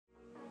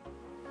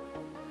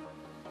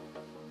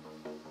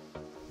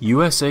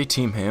USA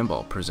Team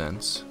Handball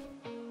presents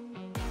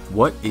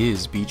What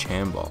is Beach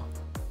Handball?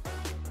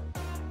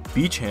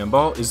 Beach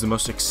handball is the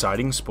most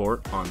exciting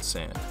sport on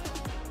sand.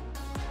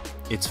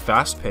 It's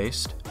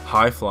fast-paced,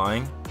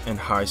 high-flying, and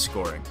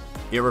high-scoring.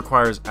 It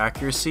requires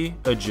accuracy,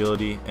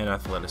 agility, and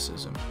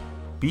athleticism.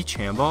 Beach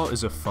handball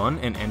is a fun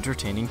and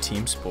entertaining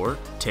team sport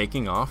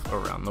taking off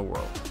around the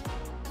world.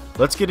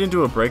 Let's get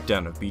into a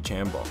breakdown of beach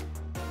handball.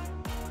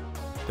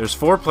 There's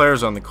 4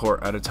 players on the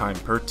court at a time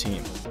per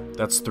team.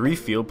 That's 3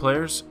 field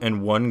players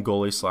and 1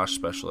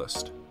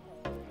 goalie/specialist.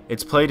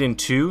 It's played in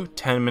 2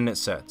 10-minute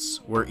sets,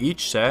 where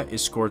each set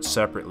is scored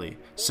separately,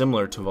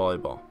 similar to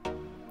volleyball.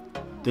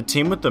 The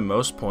team with the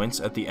most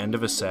points at the end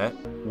of a set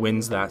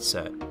wins that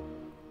set.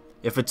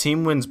 If a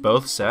team wins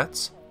both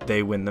sets,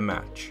 they win the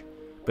match.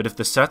 But if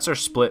the sets are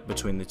split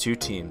between the 2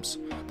 teams,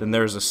 then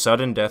there is a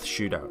sudden death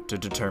shootout to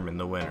determine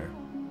the winner.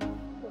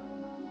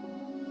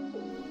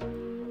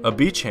 A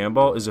beach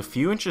handball is a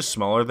few inches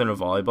smaller than a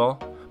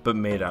volleyball, but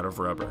made out of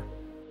rubber.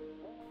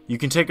 You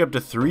can take up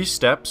to 3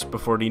 steps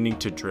before needing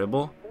to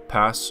dribble,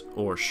 pass,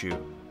 or shoot.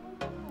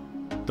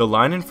 The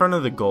line in front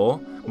of the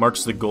goal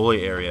marks the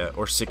goalie area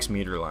or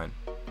 6-meter line.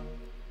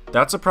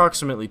 That's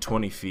approximately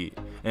 20 feet,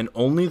 and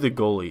only the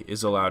goalie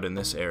is allowed in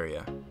this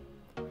area.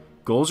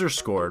 Goals are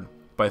scored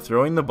by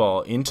throwing the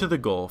ball into the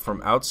goal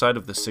from outside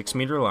of the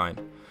 6-meter line,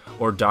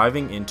 or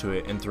diving into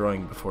it and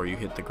throwing before you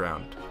hit the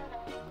ground.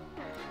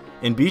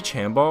 In beach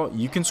handball,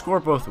 you can score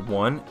both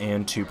 1-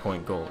 and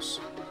 2-point goals.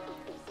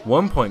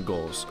 1-point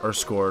goals are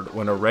scored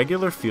when a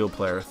regular field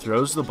player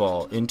throws the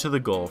ball into the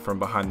goal from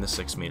behind the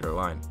 6-meter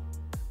line.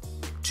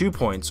 2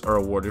 points are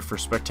awarded for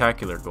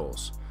spectacular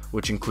goals,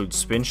 which include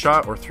spin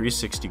shot or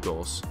 360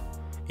 goals,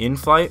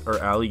 in-flight or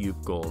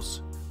alley-oop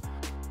goals,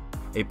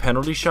 a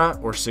penalty shot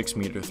or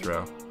 6-meter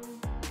throw,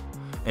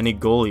 and a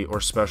goalie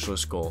or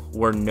specialist goal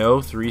where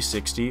no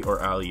 360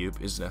 or alley-oop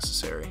is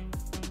necessary.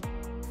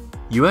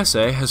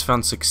 USA has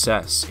found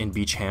success in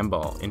beach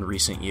handball in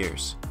recent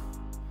years.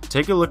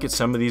 Take a look at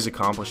some of these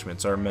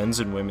accomplishments our men's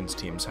and women's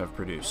teams have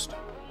produced.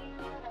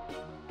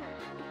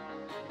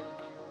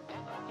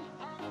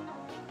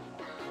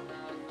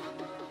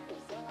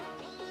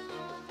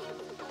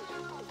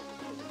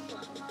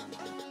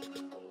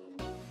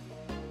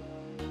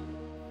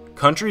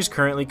 Countries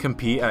currently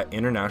compete at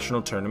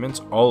international tournaments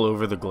all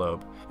over the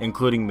globe,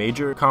 including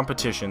major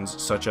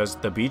competitions such as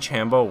the Beach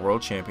Handball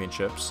World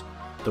Championships,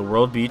 the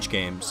World Beach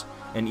Games,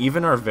 and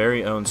even our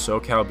very own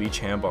SoCal Beach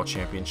Handball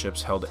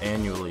Championships held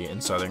annually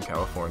in Southern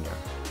California.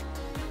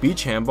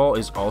 Beach handball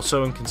is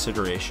also in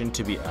consideration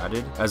to be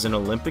added as an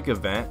Olympic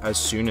event as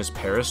soon as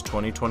Paris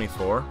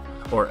 2024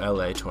 or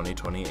LA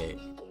 2028.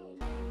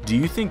 Do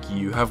you think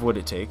you have what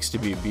it takes to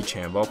be a beach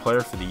handball player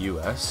for the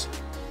US?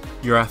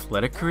 Your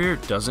athletic career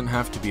doesn't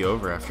have to be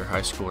over after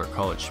high school or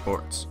college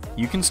sports.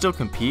 You can still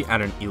compete at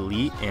an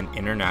elite and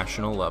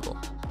international level.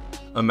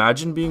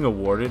 Imagine being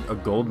awarded a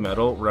gold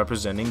medal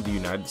representing the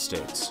United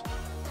States.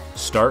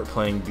 Start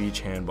playing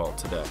beach handball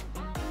today.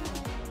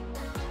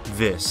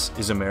 This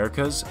is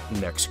America's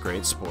next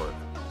great sport.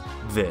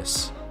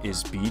 This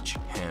is beach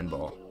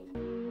handball.